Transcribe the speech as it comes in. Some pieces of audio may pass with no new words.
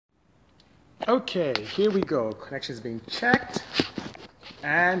Okay, here we go. Connection is being checked.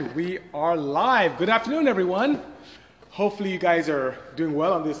 And we are live. Good afternoon, everyone. Hopefully you guys are doing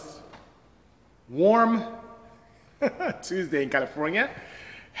well on this warm Tuesday in California.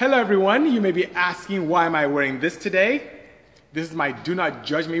 Hello, everyone. You may be asking, why am I wearing this today? This is my Do Not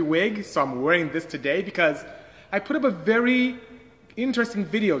Judge Me wig, so I'm wearing this today because I put up a very interesting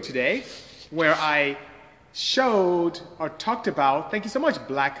video today where I showed or talked about, thank you so much,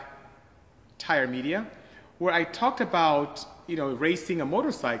 Black Tire Media, where I talked about, racing a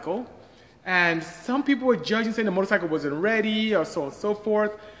motorcycle, and some people were judging, saying the motorcycle wasn't ready, or so on and so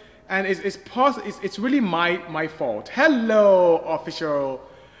forth, and it's really my fault. Hello, official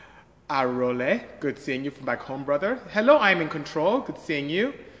Arole, good seeing you from back home, brother. Hello, I'm in control, good seeing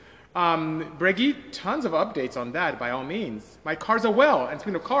you. Breggy, tons of updates on that, by all means. My cars are well, and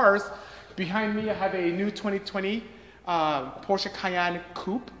speaking of cars, behind me I have a new 2020 Porsche Cayenne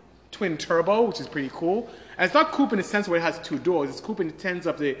Coupe, twin turbo, which is pretty cool. And it's not coupe in the sense where it has two doors, it's coupe in the sense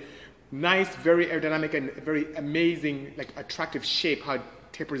of the nice, very aerodynamic and very amazing, attractive shape, how it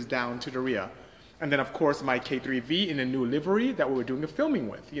tapers down to the rear. And then of course my K3V in a new livery that we were doing the filming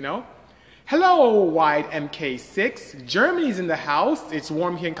with, Hello, Wide MK6. Germany's in the house. It's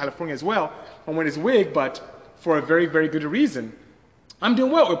warm here in California as well. I'm wearing this wig, but for a very, very good reason. I'm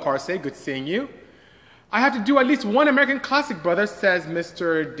doing well with Parse. Good seeing you. I have to do at least one American classic, brother, says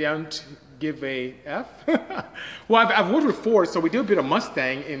Mr. Don't Give a F. Well, I've worked with Ford, so we did a bit of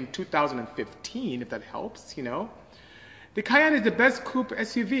Mustang in 2015, if that helps, The Cayenne is the best coupe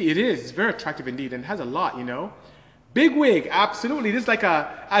SUV. It is. It's very attractive indeed, and it has a lot, Big wig, absolutely. This is like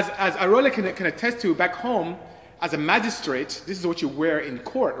as Arola can attest to back home, as a magistrate, this is what you wear in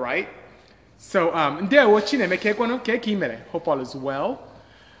court, right? So, hope all is well.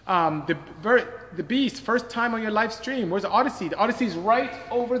 The Beast, first time on your live stream. Where's the Odyssey? The Odyssey is right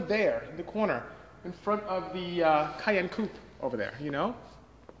over there in the corner, in front of the Cayenne Coupe over there, You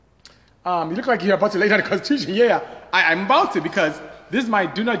look like you're about to lay down the Constitution. Yeah, I'm about to, because this is my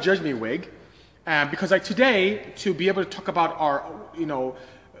Do Not Judge Me wig. Because today, to be able to talk about our,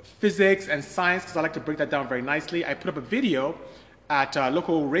 physics and science, because I like to break that down very nicely, I put up a video at a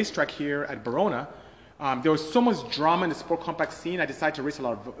local racetrack here at Verona. There was so much drama in the sport compact scene, I decided to race a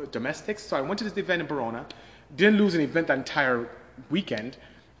lot of domestics. So I went to this event in Verona, didn't lose an event that entire weekend,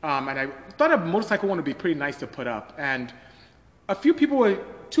 and I thought a motorcycle one would be pretty nice to put up. And a couple people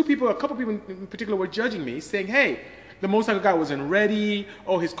in particular were judging me, saying, hey, the motorcycle guy wasn't ready.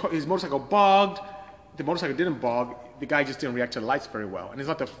 Oh, his motorcycle bogged. The motorcycle didn't bog. The guy just didn't react to the lights very well. And it's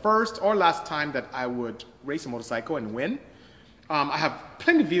not the first or last time that I would race a motorcycle and win. I have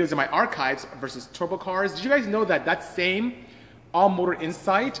plenty of videos in my archives versus turbo cars. Did you guys know that that same All Motor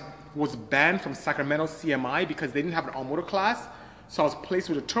Insight was banned from Sacramento CMI because they didn't have an all motor class? So I was placed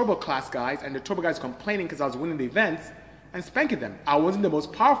with the turbo class guys, and the turbo guys complaining because I was winning the events and spanking them. I wasn't the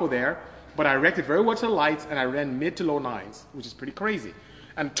most powerful there, but I reacted very well to the lights, and I ran mid to low nines, which is pretty crazy.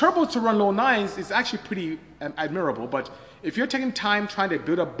 And turbos to run low nines is actually pretty admirable, but if you're taking time trying to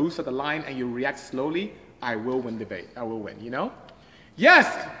build up boost at the line and you react slowly, I will win debate. I will win,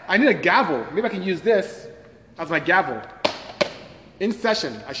 Yes, I need a gavel. Maybe I can use this as my gavel. In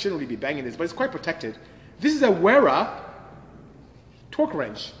session. I shouldn't really be banging this, but it's quite protected. This is a Wera torque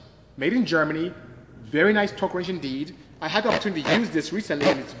wrench, made in Germany. Very nice torque wrench indeed. I had the opportunity to use this recently,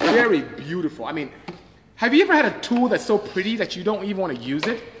 and it's very beautiful. I mean, have you ever had a tool that's so pretty that you don't even want to use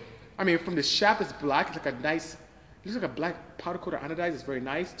it? I mean, from the shaft that's black, it's like a nice, it looks like a black powder coat or anodized, it's very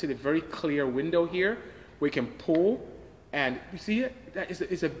nice, to the very clear window here, where you can pull, and you see it?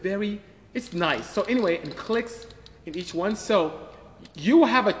 It's nice. So anyway, it clicks in each one, so you will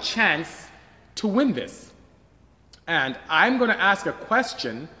have a chance to win this. And I'm going to ask a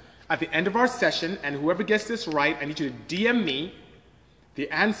question at the end of our session, and whoever gets this right, I need you to DM me the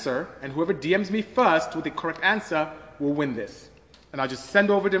answer, and whoever DMs me first with the correct answer will win this. And I'll just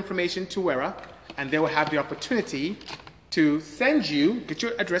send over the information to Wera, and they will have the opportunity to get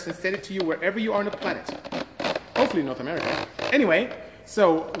your address and send it to you wherever you are on the planet. Hopefully North America. Anyway,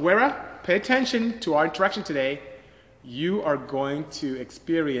 so Wera, pay attention to our interaction today. You are going to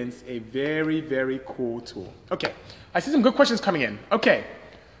experience a very, very cool tool. Okay, I see some good questions coming in. Okay.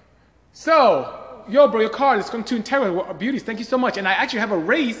 So, yo, bro, your car is going to Integra. Beauties, thank you so much. And I actually have a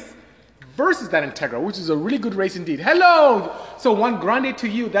race versus that Integra, which is a really good race indeed. Hello! So, one grande to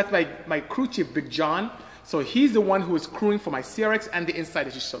you. That's my crew chief, Big John. So, he's the one who is crewing for my CRX and the Insight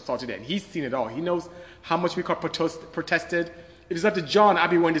that you saw today. And he's seen it all. He knows how much we got protested. If it's up to John, I'll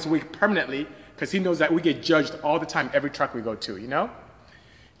be wearing this wig permanently because he knows that we get judged all the time, every track we go to,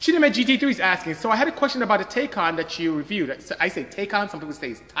 Chineme GT3 is asking, so I had a question about a Taycan that you reviewed. I say Taycan, some people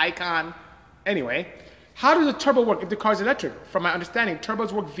say it's Taycan. Anyway, how does a turbo work if the car is electric? From my understanding,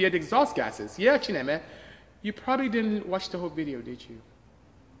 turbos work via the exhaust gases. Yeah, Chineme, you probably didn't watch the whole video, did you?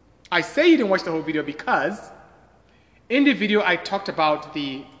 I say you didn't watch the whole video because in the video I talked about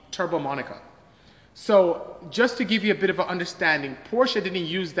the Turbo Monica. So just to give you a bit of an understanding, Porsche didn't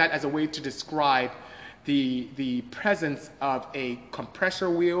use that as a way to describe the presence of a compressor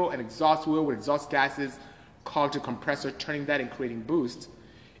wheel, an exhaust wheel with exhaust gases called a compressor, turning that and creating boost.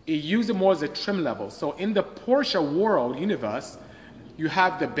 It used it more as a trim level. So in the Porsche world universe, you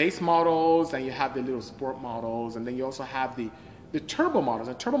have the base models and you have the little sport models, and then you also have the turbo models.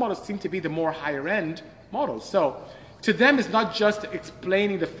 And turbo models seem to be the more higher end models. So to them, it's not just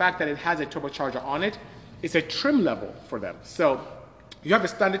explaining the fact that it has a turbocharger on it, it's a trim level for them. So you have a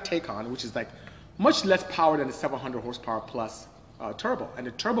standard Taycan, which is like much less power than the 700 horsepower plus turbo, and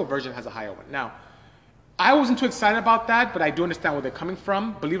the turbo version has a higher one. Now, I wasn't too excited about that, but I do understand where they're coming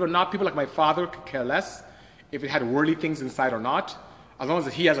from. Believe it or not, people like my father could care less if it had whirly things inside or not, as long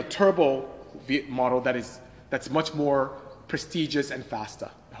as he has a turbo model that's much more prestigious and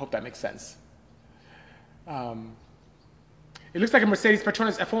faster. I hope that makes sense. It looks like a Mercedes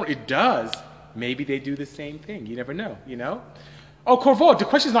Petronas F1. It does. Maybe they do the same thing. You never know, you know? Oh, Corvo, the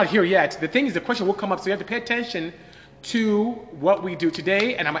question's not here yet. The thing is, the question will come up, so you have to pay attention to what we do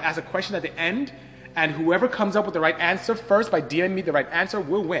today, and I'm gonna ask a question at the end, and whoever comes up with the right answer first by DMing me the right answer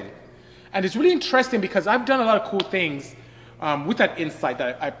will win. And it's really interesting because I've done a lot of cool things with that Insight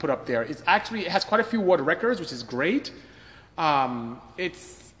that I put up there. It has quite a few world records, which is great. Let's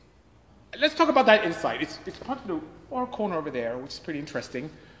talk about that Insight. It's part of the far corner over there, which is pretty interesting.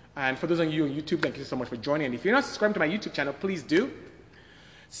 And for those of you on YouTube, thank you so much for joining. And if you're not subscribed to my YouTube channel, please do.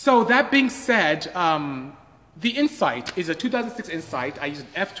 So that being said, the Insight is a 2006 Insight. I use an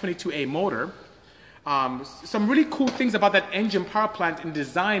F22A motor. Some really cool things about that engine power plant in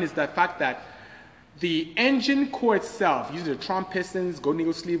design is the fact that the engine core itself, using the Tron pistons, Golden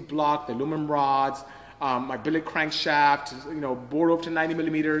Eagle sleeve block, the aluminum rods, my billet crankshaft, bored over to 90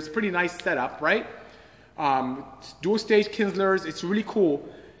 millimeters, pretty nice setup, right? Dual stage Kinslers, it's really cool.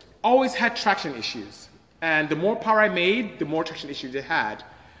 Always had traction issues. And the more power I made, the more traction issues it had.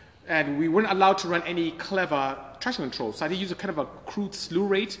 And we weren't allowed to run any clever traction control. So I did use a kind of a crude slew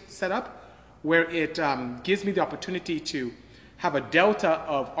rate setup where it gives me the opportunity to have a delta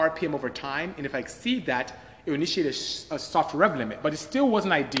of RPM over time. And if I exceed that, it will initiate a soft rev limit. But it still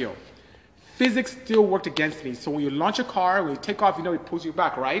wasn't ideal. Physics still worked against me. So when you launch a car, when you take off, it pulls you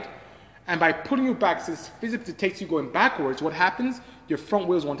back, right? And by pulling you back, since physics dictates you going backwards, what happens? Your front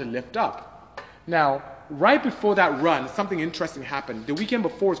wheels want to lift up. Now, right before that run, something interesting happened. The weekend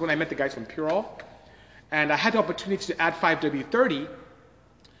before is when I met the guys from Purol, and I had the opportunity to add 5W30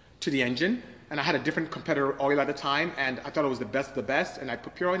 to the engine, and I had a different competitor oil at the time, and I thought it was the best of the best, and I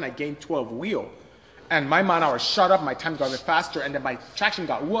put Purol in, and I gained 12 wheel. And my mile an hour shot up, my time got a bit faster, and then my traction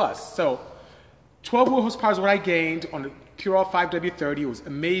got worse. So 12 wheel horsepower is what I gained on the Purol 5W30. It was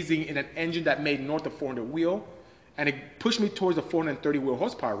amazing in an engine that made north of 400 wheel, and it pushed me towards the 430 wheel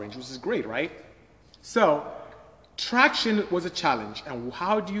horsepower range, which is great, right? So traction was a challenge, and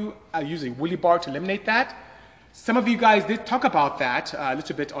how do you use a wheelie bar to eliminate that? Some of you guys did talk about that a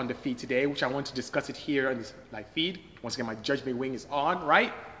little bit on the feed today, which I want to discuss it here on this live feed. Once again, my Judge Me wing is on,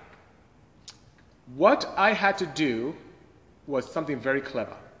 right? What I had to do was something very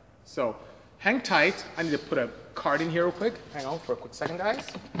clever. So hang tight. I need to put a card in here real quick. Hang on for a quick second, guys.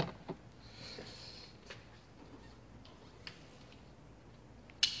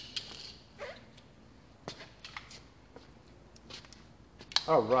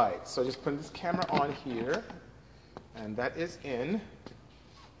 All right, so just putting this camera on here, and that is in.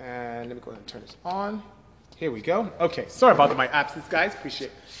 And let me go ahead and turn this on. Here we go. Okay, sorry about my absence, guys.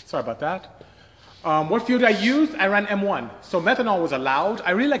 Sorry about that. What fuel did I use? I ran M1. So methanol was allowed.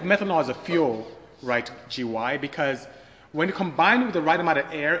 I really like methanol as a fuel, right, GY, because when you combine it with the right amount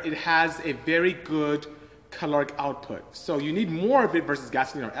of air, it has a very good caloric output. So you need more of it versus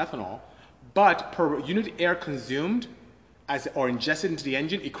gasoline or ethanol, but per unit air consumed or ingested into the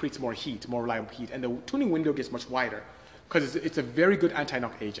engine, it creates more heat, more reliable heat, and the tuning window gets much wider because it's a very good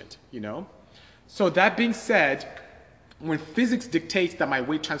anti-knock agent, So that being said, when physics dictates that my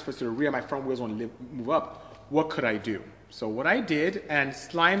weight transfers to the rear, my front wheels won't move up, what could I do? So what I did, and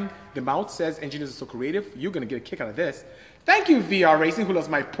Slime the Mouth says, engineers are so creative, you're gonna get a kick out of this. Thank you, VR Racing, who loves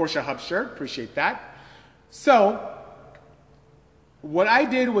my Porsche Hub shirt, appreciate that. So, what I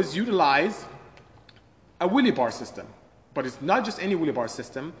did was utilize a wheelie bar system, but it's not just any wheelie bar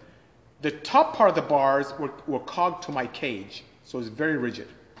system. The top part of the bars were cogged to my cage, so it's very rigid.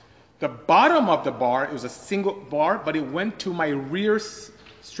 The bottom of the bar, it was a single bar, but it went to my rear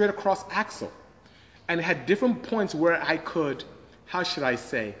straight across axle. And it had different points where I could, how should I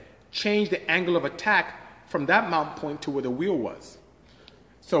say, change the angle of attack from that mount point to where the wheel was.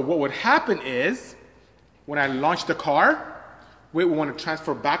 So what would happen is, when I launched the car, weight will want to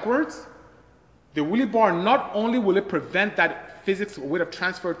transfer backwards. The wheelie bar, not only will it prevent that physics weight of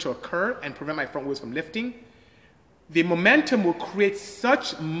transfer to occur and prevent my front wheels from lifting, the momentum will create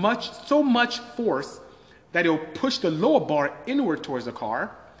so much force that it will push the lower bar inward towards the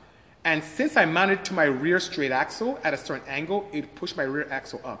car. And since I mounted to my rear straight axle at a certain angle, it pushed my rear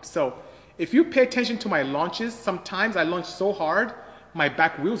axle up. So if you pay attention to my launches, sometimes I launch so hard, my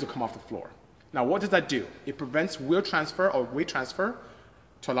back wheels will come off the floor. Now what does that do? It prevents wheel transfer or weight transfer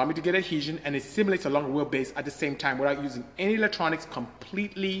to allow me to get adhesion, and it simulates a longer wheelbase at the same time without using any electronics,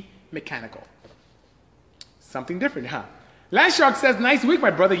 completely mechanical. Something different, huh? Landshark says, nice wig,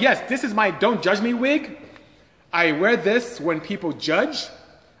 my brother. Yes, this is my don't judge me wig. I wear this when people judge.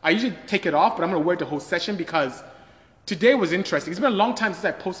 I usually take it off, but I'm gonna wear it the whole session because today was interesting. It's been a long time since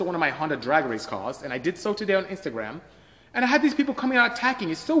I posted one of my Honda drag race cars, and I did so today on Instagram. And I had these people coming out attacking.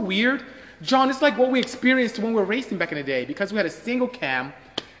 It's so weird. John, it's like what we experienced when we were racing back in the day, because we had a single cam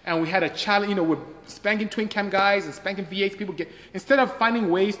and we had a challenge, you know, with spanking twin cam guys and spanking V8s. People instead of finding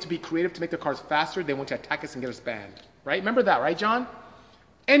ways to be creative to make the cars faster, they want to attack us and get us banned. Right? Remember that, right, John?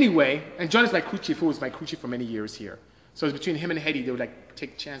 Anyway, and John is my crew chief, who was my crew chief for many years here. So it's between him and Hedy, they would like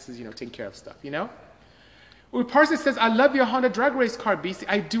take chances, you know, taking care of stuff, you know? Parson says, I love your Honda drag race car, BC.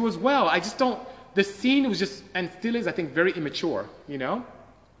 I do as well. I just don't, the scene was just, and still is, I think, very immature, you know?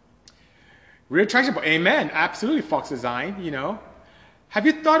 Rear traction, amen, absolutely, Fox Design, you know? Have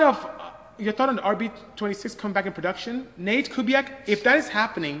you thought of, your thought on the RB26 coming back in production? Nate Kubiak, if that is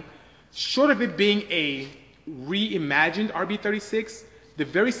happening, short of it being a reimagined RB36, the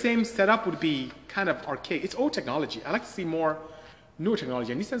very same setup would be kind of archaic. It's old technology. I like to see more newer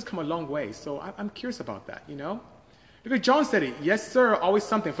technology, and Nissan's come a long way, so I'm curious about that, you know? Look at John said it. Yes, sir, always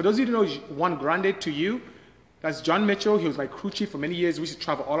something. For those of you who know Juan Grande to you, that's John Mitchell. He was my crew chief for many years. We used to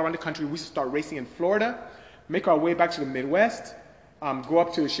travel all around the country. We used to start racing in Florida, make our way back to the Midwest, go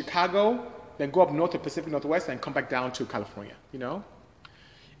up to Chicago, then go up north to Pacific Northwest, and come back down to California, you know?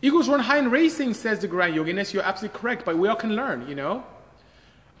 Eagles run high in racing, says the Grand Yoginess. You're absolutely correct, but we all can learn, you know?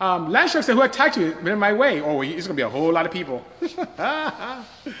 Landshark said, who attacked you? In my way. Oh, it's going to be a whole lot of people.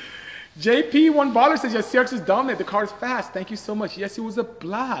 JP1 Baller says, yes, CRX is dominant. The car is fast. Thank you so much. Yes, it was a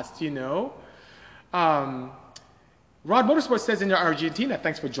blast, you know. Rod Motorsports says, in Argentina,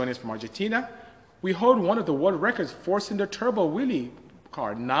 thanks for joining us from Argentina, we hold one of the world records, four-cylinder turbo wheelie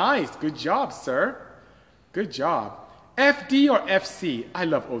car. Nice. Good job, sir. Good job. FD or FC? I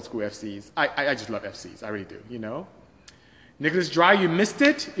love old school FCs. I just love FCs. I really do, you know. Nicholas Dry, you missed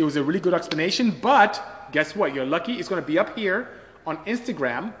it. It was a really good explanation, but guess what? You're lucky. It's going to be up here on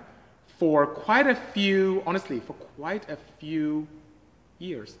Instagram for quite a few, honestly, for quite a few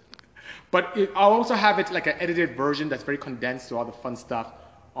years. But I'll also have it like an edited version that's very condensed to all the fun stuff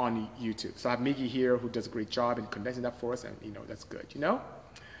on YouTube. So I have Miggy here who does a great job in condensing that for us, and you know, that's good, you know?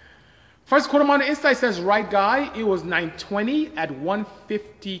 First quarter mile insight says, right guy, it was 920 at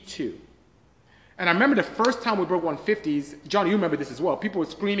 152. And I remember the first time we broke 150s, John, you remember this as well. People were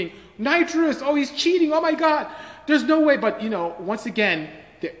screaming, nitrous, oh, he's cheating, oh my God. There's no way, but you know, once again,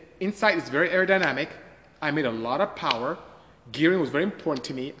 the Insight is very aerodynamic. I made a lot of power. Gearing was very important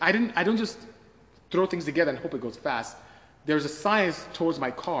to me. I don't just throw things together and hope it goes fast. There's a science towards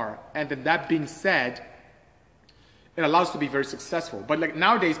my car, and then that being said, it allows us to be very successful. But like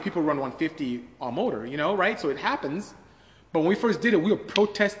nowadays, people run 150 on motor, you know, right? So it happens. But when we first did it, we were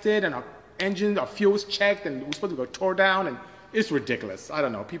protested, and our engine, our fuel was checked, and we're supposed to go tore down, and it's ridiculous. I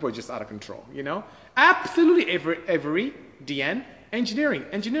don't know. People are just out of control, you know? Absolutely, every DN,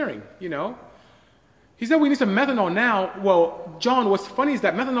 engineering, you know? He said we need some methanol now. Well, John, what's funny is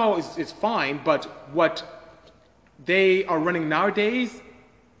that methanol is fine, but what they are running nowadays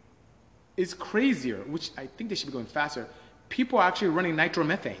is crazier, which I think they should be going faster. People are actually running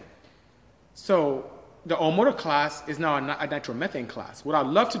nitromethane. So the all-motor class is now a nitromethane class. What I'd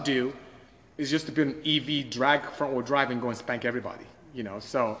love to do is just to build an EV drag front-wheel drive and go and spank everybody, you know?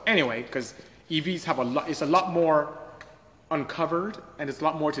 So anyway, because EVs have it's a lot more uncovered, and there's a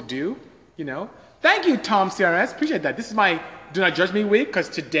lot more to do, you know? Thank you, Tom CRS. Appreciate that. This is my Do Not Judge Me week, because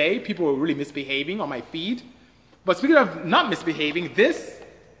today people were really misbehaving on my feed. But speaking of not misbehaving, this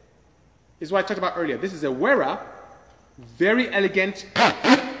is what I talked about earlier. This is a Wera, very elegant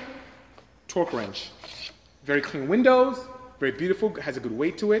torque wrench. Very clean windows, very beautiful, has a good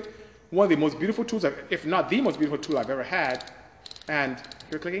weight to it. One of the most beautiful tools, if not the most beautiful tool I've ever had. And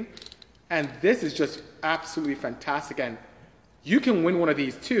you're clicking. And this is just absolutely fantastic. And You can win one of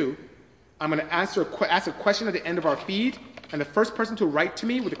these too. I'm going to ask a question at the end of our feed, and the first person to write to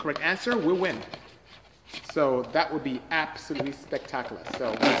me with the correct answer will win. So that would be absolutely spectacular. So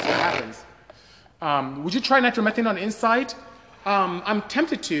we'll see what happens. Would you try nitromethane on Insight? I'm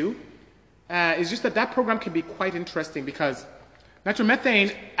tempted to. It's just that program can be quite interesting because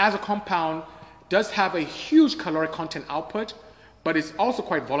nitromethane as a compound does have a huge caloric content output, but it's also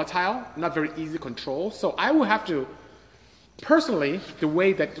quite volatile, not very easy to control. So I will have to, personally, the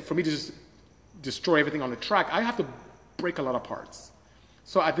way that for me to just destroy everything on the track, I have to break a lot of parts.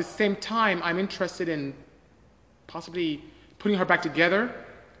 So at the same time, I'm interested in possibly putting her back together,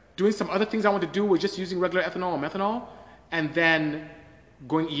 doing some other things I want to do with just using regular ethanol or methanol, and then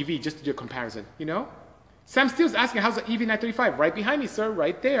going EV just to do a comparison, you know? Sam Steele's asking, how's the EV935? Right behind me, sir,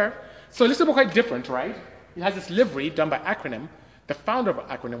 right there. So this is quite different, right? It has this livery done by Acronym. The founder of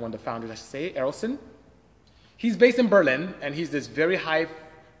Acronym, one of the founders, I should say, Errolson. He's based in Berlin, and he's this very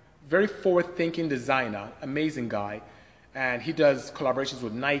forward-thinking designer, amazing guy. And he does collaborations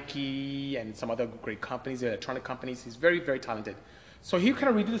with Nike and some other great companies, electronic companies. He's very, very talented. So he kind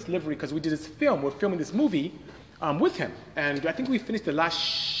of redid this livery because we did this film. We're filming this movie with him. And I think we finished the last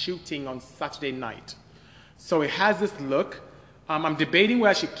shooting on Saturday night. So it has this look. I'm debating whether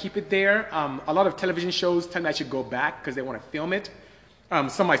I should keep it there. A lot of television shows tell me I should go back because they want to film it. Some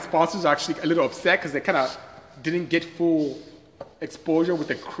of my sponsors are actually a little upset because they kind of didn't get full exposure with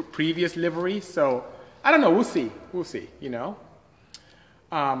the previous livery. So I don't know. We'll see. We'll see, you know.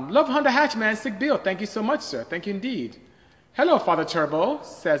 Love Honda Hatch, man. Sick Bill. Thank you so much, sir. Thank you indeed. Hello, Father Turbo,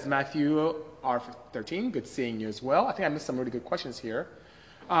 says Matthew R13. Good seeing you as well. I think I missed some really good questions here.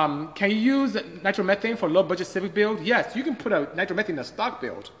 Can you use nitromethane for low-budget Civic build? Yes, you can put a nitromethane in a stock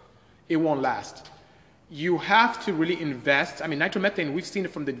build. It won't last. You have to really invest. I mean, nitromethane, we've seen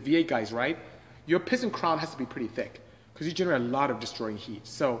it from the V8 guys, right? Your piston crown has to be pretty thick because you generate a lot of destroying heat.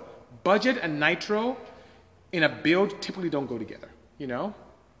 So budget and nitro in a build typically don't go together, you know?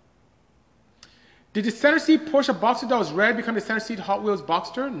 Did the center seat Porsche Boxster that was red become the center seat Hot Wheels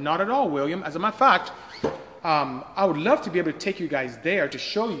Boxster? Not at all, William. As a matter of fact, I would love to be able to take you guys there to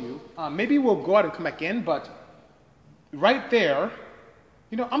show you. Maybe we'll go out and come back in, but right there,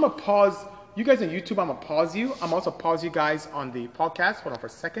 you know, I'm going to pause. You guys on YouTube, I'm going to pause you. I'm also pause you guys on the podcast. Hold on for a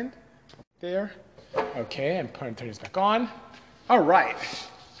second. There. Okay, and turn this back on. All right.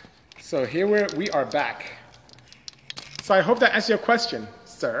 So here we are back. So I hope that answers your question,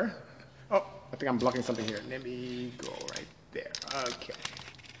 sir. Oh, I think I'm blocking something here. Let me go right there. Okay.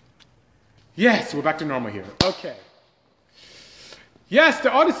 Yes, we're back to normal here. Okay. Yes,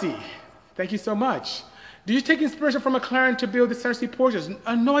 the Odyssey. Thank you so much. Did you take inspiration from McLaren to build the center seat Porsches?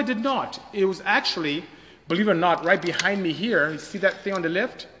 No, I did not. It was actually, believe it or not, right behind me here. You see that thing on the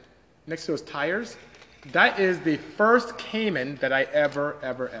lift? Next to those tires? That is the first Cayman that I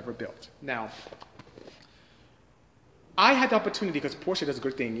ever built. Now, I had the opportunity, because Porsche does a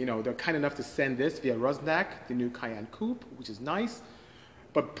good thing, you know, they're kind enough to send this via Rosnaq, the new Cayenne Coupe, which is nice.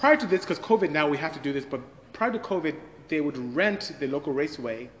 But prior to this, because COVID now we have to do this, but prior to COVID, they would rent the local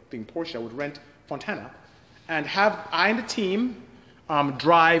raceway, being Porsche, would rent Fontana, and have I and the team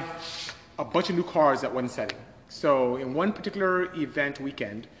drive a bunch of new cars at one setting. So in one particular event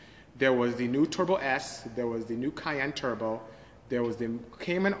weekend, there was the new Turbo S, there was the new Cayenne Turbo, there was the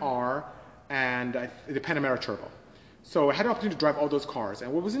Cayman R, and the Panamera Turbo. So I had the opportunity to drive all those cars.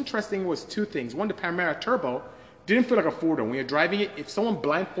 And what was interesting was two things. One, the Panamera Turbo didn't feel like a four-door. When you're driving it, if someone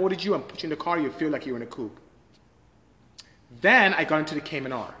blindfolded you and put you in the car, you feel like you were in a coupe. Then I got into the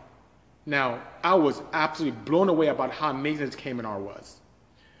Cayman R. Now, I was absolutely blown away about how amazing this Cayman R was.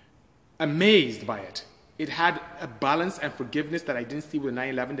 Amazed by it. It had a balance and forgiveness that I didn't see with the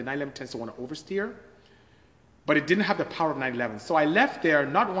 911. The 911 tends to want to oversteer, but it didn't have the power of 911. So I left there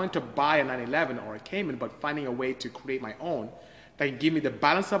not wanting to buy a 911 or a Cayman, but finding a way to create my own that can give me the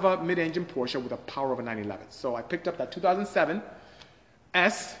balance of a mid-engine Porsche with the power of a 911. So I picked up that 2007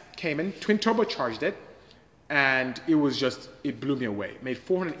 S Cayman, twin turbocharged it, and it was just, it blew me away. It made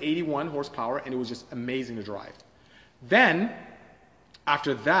 481 horsepower, and it was just amazing to drive. Then,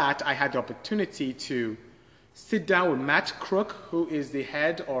 after that, I had the opportunity to sit down with Matt Crook, who is the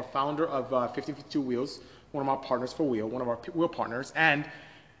head or founder of 1552 Wheels, one of our partners for Wheel, one of our wheel partners, and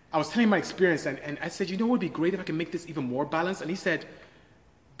I was telling him my experience, and I said, you know what would be great if I can make this even more balanced? And he said,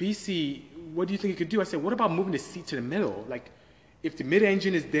 BC, what do you think you could do? I said, what about moving the seat to the middle? Like, if the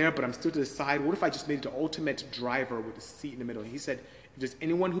mid-engine is there, but I'm still to the side, what if I just made it the ultimate driver with the seat in the middle? And he said, if there's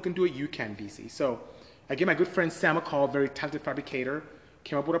anyone who can do it, you can, BC. So I gave my good friend Sam a call, very talented fabricator,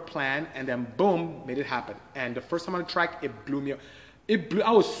 came up with a plan, and then boom, made it happen. And the first time on the track, it blew me up. It blew,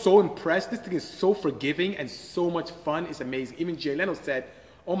 I was so impressed. This thing is so forgiving and so much fun. It's amazing. Even Jay Leno said,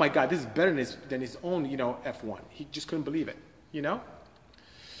 "Oh my God, this is better than his own, F1." He just couldn't believe it,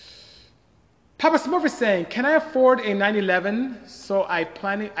 Papa Smurf is saying, "Can I afford a 911? I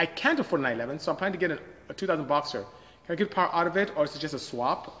can't afford a 911, so I'm planning to get a 2000 Boxer. Can I get power out of it, or is it just a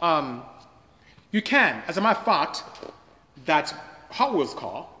swap?" You can. As a matter of fact, that Hot Wheels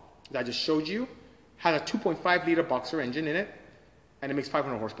car that I just showed you has a 2.5 liter Boxer engine in it, and it makes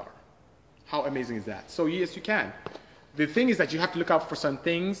 500 horsepower. How amazing is that? So yes, you can. The thing is that you have to look out for some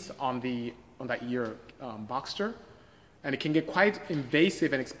things on that year Boxster, and it can get quite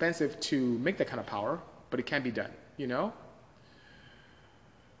invasive and expensive to make that kind of power, but it can be done,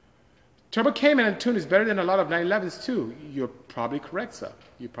 Turbo Cayman and tune is better than a lot of 911s too. You're probably correct, sir.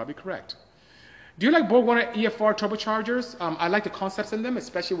 You're probably correct. Do you like BorgWarner EFR turbochargers? I like the concepts in them,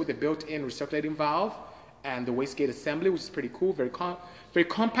 especially with the built-in recirculating valve and the wastegate assembly, which is pretty cool. Very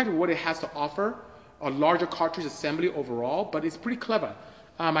compact with what it has to offer. A larger cartridge assembly overall, but it's pretty clever.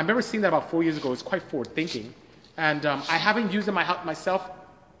 I remember seeing that about 4 years ago. It's quite forward-thinking. And I haven't used them myself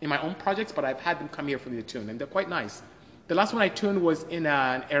in my own projects, but I've had them come here for me to tune, and they're quite nice. The last one I tuned was in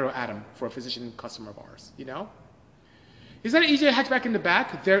an Aero Atom for a physician customer of ours, Is that an EJ hatchback in the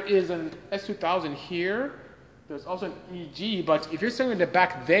back? There is an S2000 here. There's also an EG, but if you're sitting in the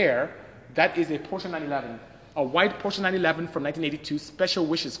back there, that is a Porsche 911, a white Porsche 911 from 1982 Special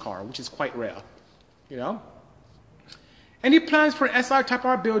Wishes car, which is quite rare, Any plans for SI Type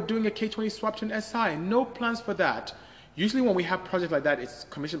R build doing a K20 swap to an SI? No plans for that. Usually when we have projects like that, it's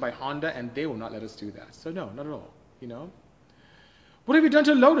commissioned by Honda, and they will not let us do that. So no, not at all, What have you done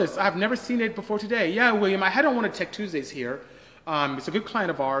to Lotus? I've never seen it before today. Yeah, William, I had on one of Tech Tuesdays here. It's a good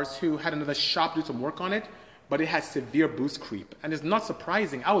client of ours who had another shop do some work on it, but it has severe boost creep. And it's not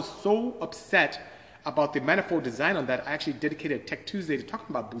surprising. I was so upset about the manifold design on that, I actually dedicated Tech Tuesday to talking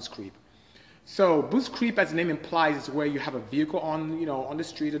about boost creep. So boost creep, as the name implies, is where you have a vehicle on, on the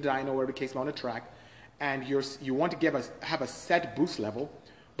street, a dyno, wherever the case, on the track, and you want to have a set boost level,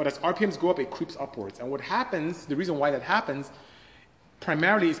 but as RPMs go up, it creeps upwards. And what happens, the reason why that happens,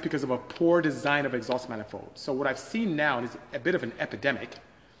 primarily is because of a poor design of exhaust manifold. So what I've seen now is a bit of an epidemic.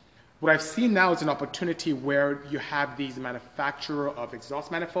 What I've seen now is an opportunity where you have these manufacturer of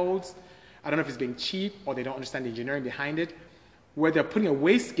exhaust manifolds. I don't know if it's being cheap or they don't understand the engineering behind it, where they're putting a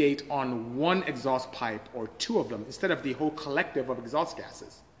wastegate on one exhaust pipe or two of them instead of the whole collective of exhaust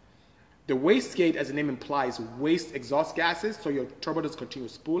gases. The wastegate, as the name implies, wastes exhaust gases, so your turbo does continue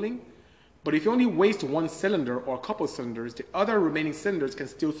spooling. But if you only waste one cylinder or a couple of cylinders, the other remaining cylinders can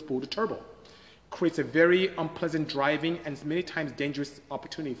still spool the turbo. Creates a very unpleasant driving and many times dangerous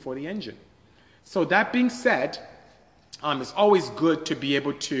opportunity for the engine. So that being said, it's always good to be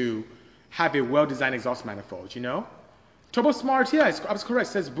able to have a well-designed exhaust manifold, Turbo Smart, yeah, I was correct.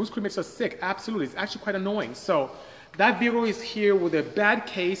 It says boost creep makes us sick. Absolutely, it's actually quite annoying. So that vehicle is here with a bad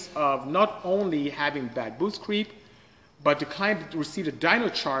case of not only having bad boost creep, but the client received a dyno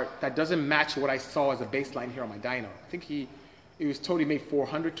chart that doesn't match what I saw as a baseline here on my dyno. I think it was told he made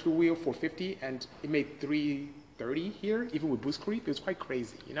 400 to the wheel, 450, and it made 330 here, even with boost creep. It was quite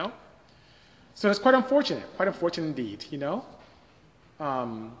crazy, So it's quite unfortunate indeed,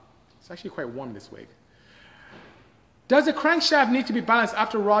 It's actually quite warm this week. Does the crankshaft need to be balanced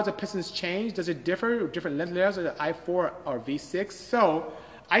after rods or pistons change? Does it differ with different length layers of the I4 or V6? So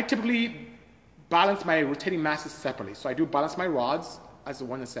I typically balance my rotating masses separately. So I do balance my rods as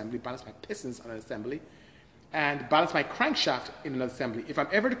one assembly, balance my pistons on an assembly, and balance my crankshaft in another assembly. If I'm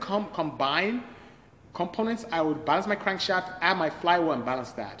ever to combine components, I would balance my crankshaft, add my flywheel, and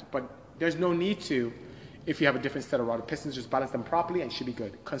balance that. But there's no need to if you have a different set of rod or pistons. Just balance them properly and it should be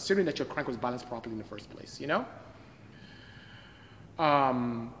good, considering that your crank was balanced properly in the first place,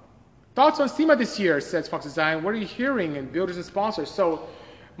 Thoughts on SEMA this year, says Fox Design. What are you hearing in builders and sponsors? So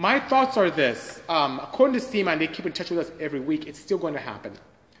my thoughts are this. According to SEMA, and they keep in touch with us every week, it's still going to happen.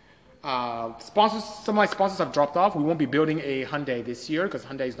 Sponsors, some of my sponsors have dropped off. We won't be building a Hyundai this year because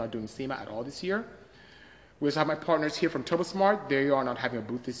Hyundai is not doing SEMA at all this year. We also have my partners here from TurboSmart. They are not having a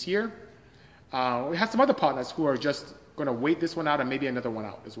booth this year. We have some other partners who are just going to wait this one out and maybe another one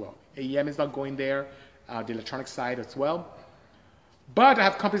out as well. AEM is not going there, the electronic side as well. But I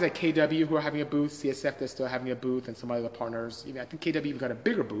have companies like KW who are having a booth, CSF they're still having a booth, and some other partners. Even I think KW even got a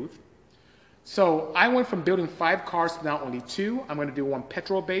bigger booth. So I went from building 5 cars to now only 2. I'm going to do one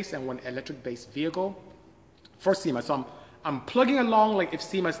petrol-based and one electric-based vehicle for SEMA. So I'm plugging along like if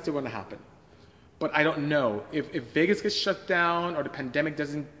SEMA is still going to happen. But I don't know. If Vegas gets shut down or the pandemic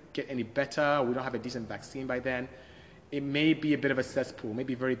doesn't get any better, we don't have a decent vaccine by then, it may be a bit of a cesspool. It may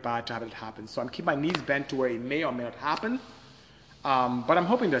be very bad to have it happen. So I'm keeping my knees bent to where it may or may not happen. But I'm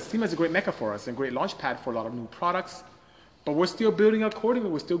hoping that SEMA is a great mecca for us and great launch pad for a lot of new products. But we're still building accordingly.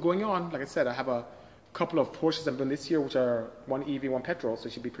 We're still going on. Like I said, I have a couple of Porsches I'm doing this year, which are one EV, one petrol, so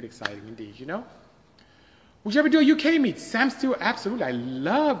it should be pretty exciting indeed, you know? Would you ever do a UK meet? Sam Steele, absolutely. I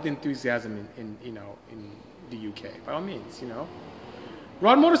love the enthusiasm in the UK, by all means, you know?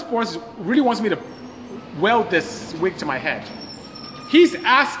 Rod Motorsports really wants me to weld this wig to my head. He's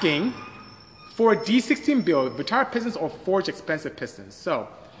asking for a D16 build, Vitara pistons or forged expensive pistons. So,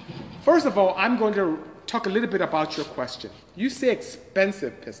 first of all, I'm going to talk a little bit about your question. You say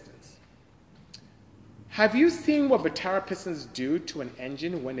expensive pistons. Have you seen what Vitara pistons do to an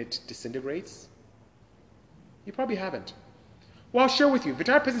engine when it disintegrates? You probably haven't. Well, I'll share with you.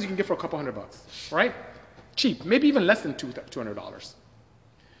 Vitara pistons you can get for a couple $100, right? Cheap, maybe even less than $200.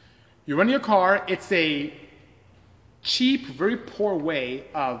 You run your car, it's a cheap, very poor way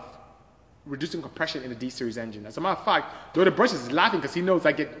of reducing compression in a D-Series engine. As a matter of fact, Lord of Brushes is laughing because he knows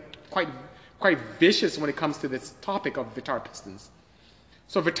I get quite vicious when it comes to this topic of Vitara pistons.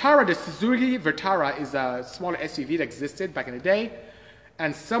 So Vitara, the Suzuki Vitara is a smaller SUV that existed back in the day,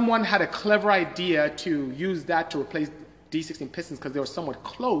 and someone had a clever idea to use that to replace D16 pistons because they were somewhat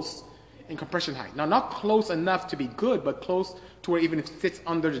close in compression height. Now, not close enough to be good, but close to where even if it sits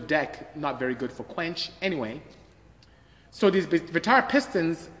under the deck, not very good for quench anyway. So these Vitara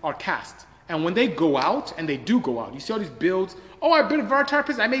pistons are cast. And when they go out, and they do go out, you see all these builds, oh, I built a Vitara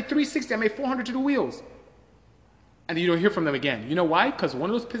piston, I made 360, I made 400 to the wheels. And you don't hear from them again. You know why? Because one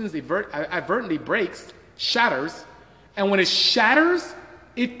of those pistons advertently breaks, shatters, and when it shatters,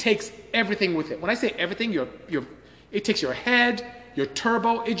 it takes everything with it. When I say everything, it takes your head, your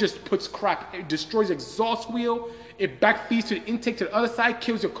turbo, it just puts crap. It destroys the exhaust wheel, it backfeeds to the intake to the other side,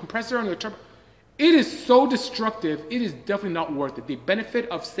 kills your compressor and your turbo. It is so destructive, it is definitely not worth it. The benefit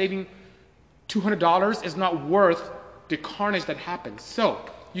of saving $200 is not worth the carnage that happens. So,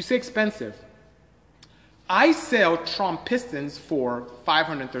 you say expensive. I sell Tron pistons for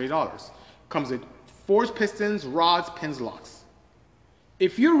 $530. Comes with forged pistons, rods, pins, locks.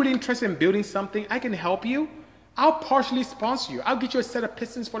 If you're really interested in building something, I can help you. I'll partially sponsor you. I'll get you a set of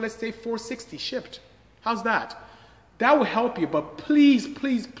pistons for, let's say, $460 shipped. How's that? That will help you, but please,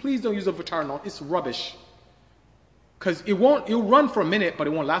 please, please don't use a Vitara known. It's rubbish. Because it'll run for a minute, but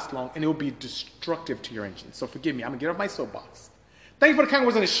it won't last long, and it'll be destructive to your engine. So forgive me, I'm gonna get off my soapbox. Thank you for the kind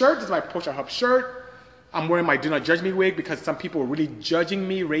words on the shirt. This is my Porsche Hub shirt. I'm wearing my Do Not Judge Me wig because some people were really judging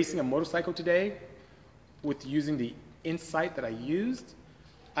me racing a motorcycle today with using the insight that I used.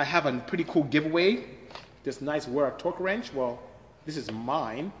 I have a pretty cool giveaway. This nice Wera torque wrench. Well, this is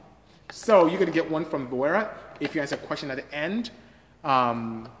mine. So you're gonna get one from Wera. If you answer a question at the end,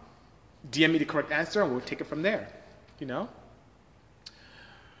 DM me the correct answer and we'll take it from there. You know?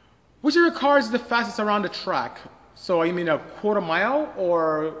 Which of your cars is the fastest around the track? So you mean a quarter mile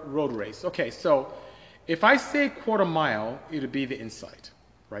or road race? Okay, so if I say quarter mile, it would be the Insight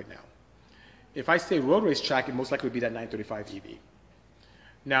right now. If I say road race track, it most likely would be that 935 EV.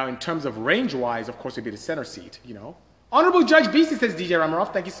 Now, in terms of range-wise, of course, it would be the center seat, you know. Honorable Judge BC says, DJ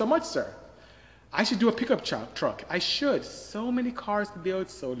Ramaroff, thank you so much, sir. I should do a pickup truck. I should. So many cars to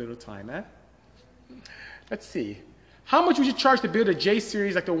build, so little time, eh? Let's see. How much would you charge to build a J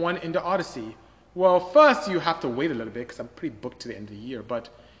series like the one in the Odyssey? Well, first you have to wait a little bit because I'm pretty booked to the end of the year, but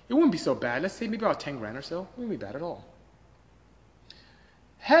it wouldn't be so bad. Let's say maybe about 10 grand or so. It wouldn't be bad at all.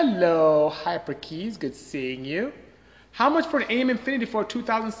 Hello, Hyperkeys. Good seeing you. How much for an AM Infiniti for a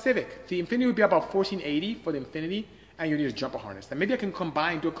 2000 Civic? The Infiniti would be about $1,480 for the Infiniti, and you need a jumper harness. And maybe I can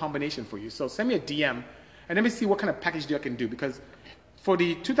do a combination for you. So send me a DM, and let me see what kind of package deal I can do, because for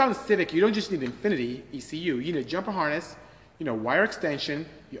the 2000 Civic, you don't just need an Infiniti ECU. You need a jumper harness, you know, wire extension.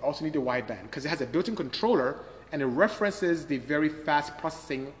 You also need the wideband because it has a built-in controller and it references the very fast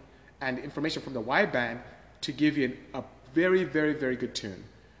processing and information from the wideband to give you a very, very, very good tune,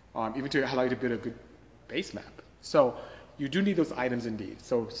 even to allow you to build a good base map. So you do need those items indeed.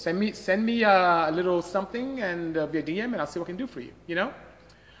 So send me a little something and via DM, and I'll see what I can do for you. You know,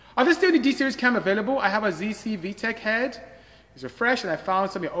 are there still any D-Series cam available? I have a ZC VTEC head. It's refreshed, and I found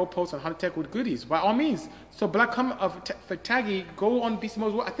some of your old posts on Honda Tech with goodies. By all means. So Black Cum of Taggy, go on BC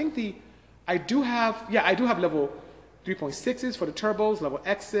Mode. I think I do have level 3.6s for the turbos, level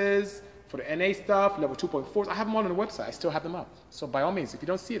X's for the NA stuff, level 2.4s. I have them all on the website. I still have them up. So by all means, if you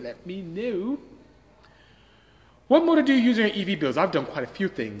don't see it, let me know. What motor do you use in your EV builds? I've done quite a few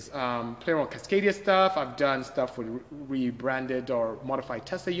things. Play around with Cascadia stuff. I've done stuff with rebranded or modified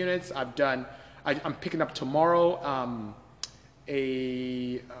Tesla units. I'm picking up tomorrow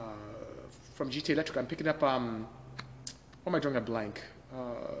from GT Electric. I'm picking up, what am I drawing a blank? I'm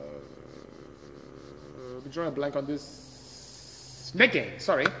drawing a blank on this. Net gain,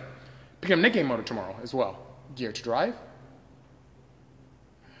 sorry. Picking up net gain motor tomorrow as well. Gear to drive.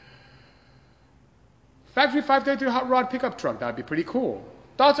 Factory 533 hot rod pickup truck. That'd be pretty cool.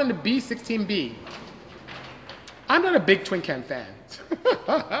 Thoughts on the B16B? I'm not a big twin cam fan.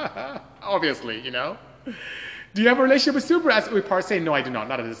 Obviously, you know. Do you have a relationship with Subaru? As we part say, no, I do not.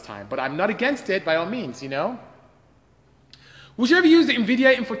 Not at this time. But I'm not against it by all means, you know. Would you ever use the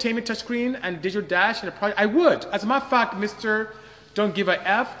NVIDIA infotainment touchscreen and digital dash in a project? I would. As a matter of fact, Mr. Don't Give a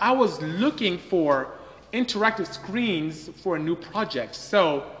F, I was looking for interactive screens for a new project.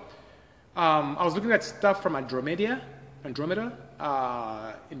 So I was looking at stuff from Andromeda,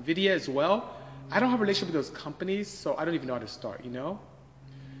 NVIDIA as well. I don't have a relationship with those companies, so I don't even know how to start, you know?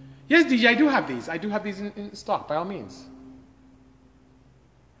 Yes, DJ, I do have these. I do have these in stock, by all means.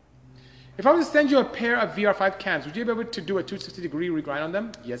 If I was to send you a pair of VR5 cams, would you be able to do a 260-degree regrind on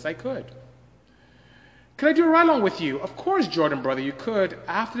them? Yes, I could. Can I do a ride-along with you? Of course, Jordan, brother, you could.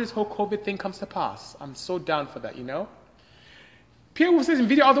 After this whole COVID thing comes to pass. I'm so down for that, you know? Pierre Wolf says,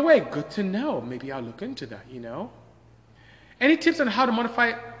 NVIDIA all the way. Good to know. Maybe I'll look into that, you know? Any tips on how to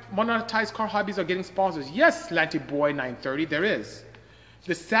monetize car hobbies or getting sponsors? Yes, Slanty Boy 930, there is.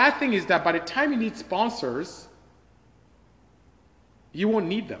 The sad thing is that by the time you need sponsors, you won't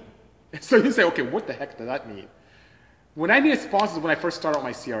need them. So you say, okay, what the heck does that mean? When I needed sponsors when I first started on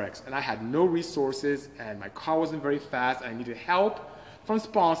my CRX, and I had no resources, and my car wasn't very fast, and I needed help from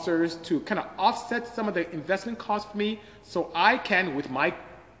sponsors to kind of offset some of the investment costs for me, so I can, with my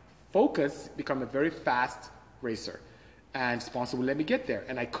focus, become a very fast racer. And sponsors would let me get there,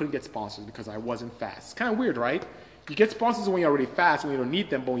 and I couldn't get sponsors because I wasn't fast. It's kind of weird, right? You get sponsors when you're already fast, when you don't need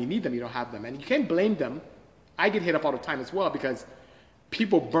them, but when you need them, you don't have them. And you can't blame them. I get hit up all the time as well because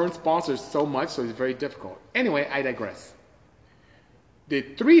people burn sponsors so much, so it's very difficult. Anyway, I digress. The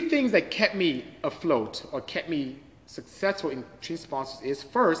three things that kept me afloat or kept me successful in choosing sponsors is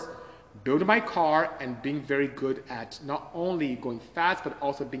first, building my car and being very good at not only going fast, but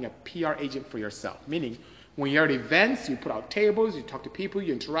also being a PR agent for yourself. Meaning, when you're at events, you put out tables, you talk to people,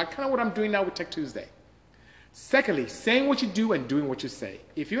 you interact, kind of what I'm doing now with Tech Tuesday. Secondly, saying what you do and doing what you say.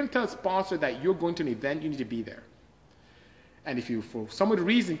 If you're going to tell a sponsor that you're going to an event, you need to be there. And if you, for some other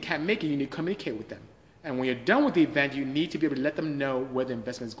reason, can't make it, you need to communicate with them. And when you're done with the event, you need to be able to let them know where the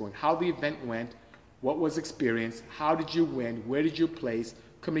investment is going, how the event went, what was experienced, how did you win, where did you place.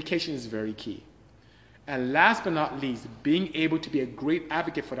 Communication is very key. And last but not least, being able to be a great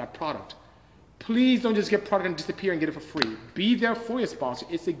advocate for that product. Please don't just get product and disappear and get it for free. Be there for your sponsor.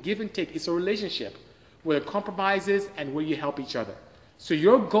 It's a give and take. It's a relationship where there are compromises and where you help each other. So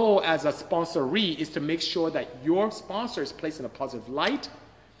your goal as a sponsoree is to make sure that your sponsor is placed in a positive light.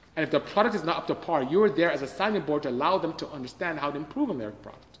 And if the product is not up to par, you're there as a sounding board to allow them to understand how to improve on their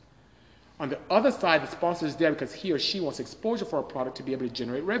product. On the other side, the sponsor is there because he or she wants exposure for a product to be able to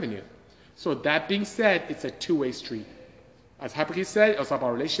generate revenue. So that being said, it's a two-way street. As Hyperkey said, it's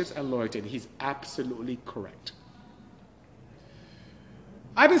about relationships and loyalty, and he's absolutely correct.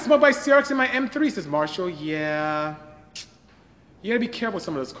 I've been smoked by CRX in my M3, says Marshall. Yeah. You gotta be careful with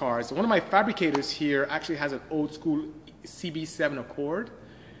some of those cars. One of my fabricators here actually has an old school CB7 Accord.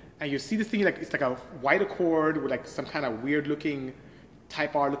 And you see this thing, like it's like a white Accord with like some kind of weird looking,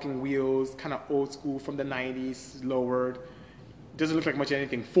 Type R looking wheels, kind of old school from the 90s, lowered. Doesn't look like much of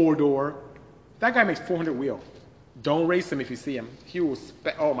anything, 4-door. That guy makes 400 wheel. Don't race him if you see him. He will,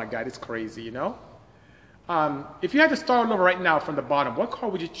 oh my God, it's crazy, you know? If you had to start over right now from the bottom, what car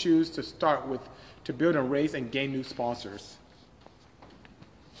would you choose to start with to build and race and gain new sponsors?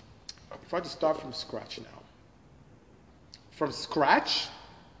 If I had to start from scratch now. From scratch,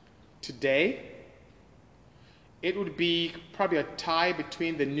 today, it would be probably a tie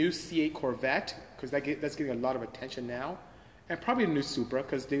between the new C8 Corvette, because that's getting a lot of attention now, and probably the new Supra,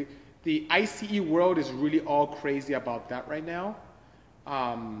 because the ICE world is really all crazy about that right now.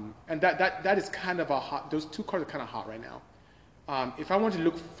 And that is kind of a hot, those two cars are kind of hot right now. If I want to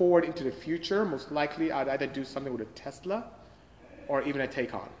look forward into the future, most likely I'd either do something with a Tesla or even a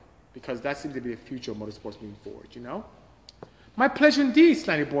Taycan, because that seems to be the future of motorsports moving forward, you know? My pleasure indeed,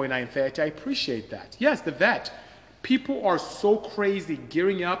 Slanty Boy 930. I appreciate that. Yes, the vet. People are so crazy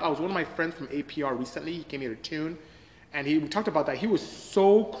gearing up. I was one of my friends from APR recently. He came here to tune, and we talked about that. He was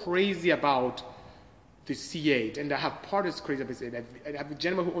so crazy about the C8, and I have partners crazy about it. I have a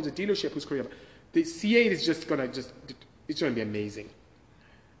gentleman who owns a dealership who's crazy about it. The C8 is just gonna it's gonna be amazing.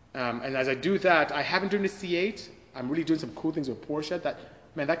 And as I do that, I haven't done the C8. I'm really doing some cool things with Porsche.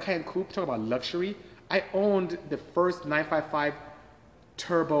 That Cayenne Coupe, talk about luxury. I owned the first 955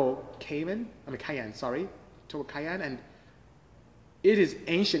 Turbo Cayenne, Turbo Cayenne, and it is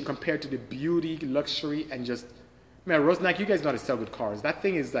ancient compared to the beauty, luxury, and just Man, Roseneck, you guys know how to sell good cars. That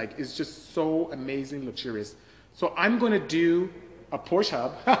thing is like, it's just so amazing, luxurious. So I'm gonna do a Porsche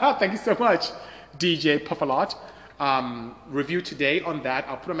Hub. Thank you so much, DJ Puffalot. Review today on that.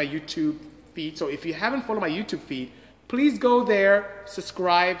 I'll put on my YouTube feed. So if you haven't followed my YouTube feed, please go there,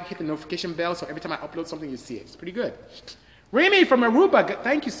 subscribe, hit the notification bell, so every time I upload something, you see it. It's pretty good. Remy from Aruba,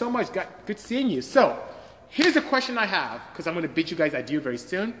 thank you so much. Good seeing you. So here's a question I have, because I'm going to beat you guys idea very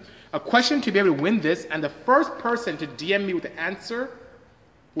soon. A question to be able to win this, and the first person to DM me with the answer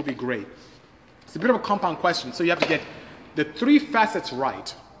will be great. It's a bit of a compound question, so you have to get the 3 facets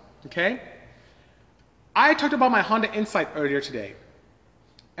right, okay? I talked about my Honda Insight earlier today,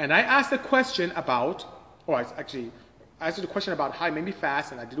 and I asked a question about, I asked a question about how it made me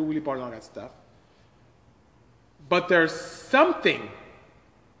fast, and I did a wheelie bar and all that stuff. But there's something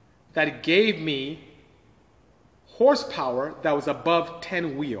that gave me horsepower that was above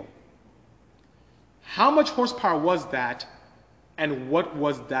 10 wheel. How much horsepower was that, and what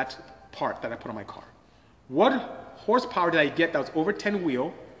was that part that I put on my car? What horsepower did I get that was over 10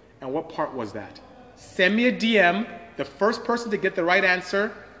 wheel, and what part was that? Send me a DM. The first person to get the right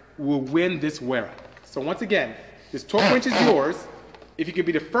answer will win this wear-up. So once again, this 12 inch is yours. If you could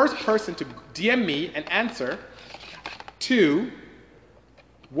be the first person to DM me and answer to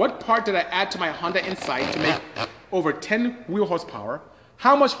what part did I add to my Honda Insight to make over 10 wheel horsepower,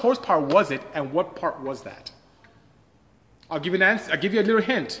 how much horsepower was it, and what part was that? I'll give you an answer. I'll give you a little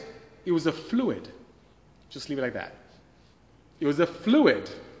hint. It was a fluid. Just leave it like that. It was a fluid.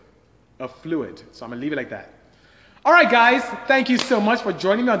 A fluid. So I'm going to leave it like that. All right, guys. Thank you so much for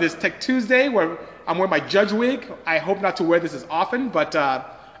joining me on this Tech Tuesday where I'm wearing my judge wig. I hope not to wear this as often, but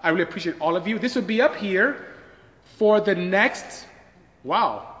I really appreciate all of you. This will be up here for the next,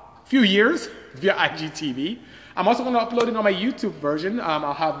 few years via IGTV. I'm also going to upload it on my YouTube version.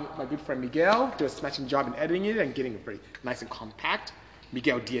 I'll have my good friend Miguel do a smashing job in editing it and getting it very nice and compact.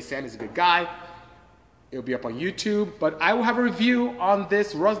 Miguel DSM is a good guy. It'll be up on YouTube, but I will have a review on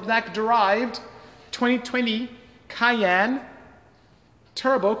this Rusnak-derived 2020 Cayenne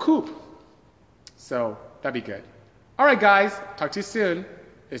Turbo Coupe. So that'd be good. All right, guys. Talk to you soon.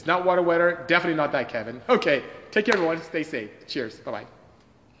 It's not water weather. Definitely not that, Kevin. Okay. Take care, everyone. Stay safe. Cheers. Bye-bye.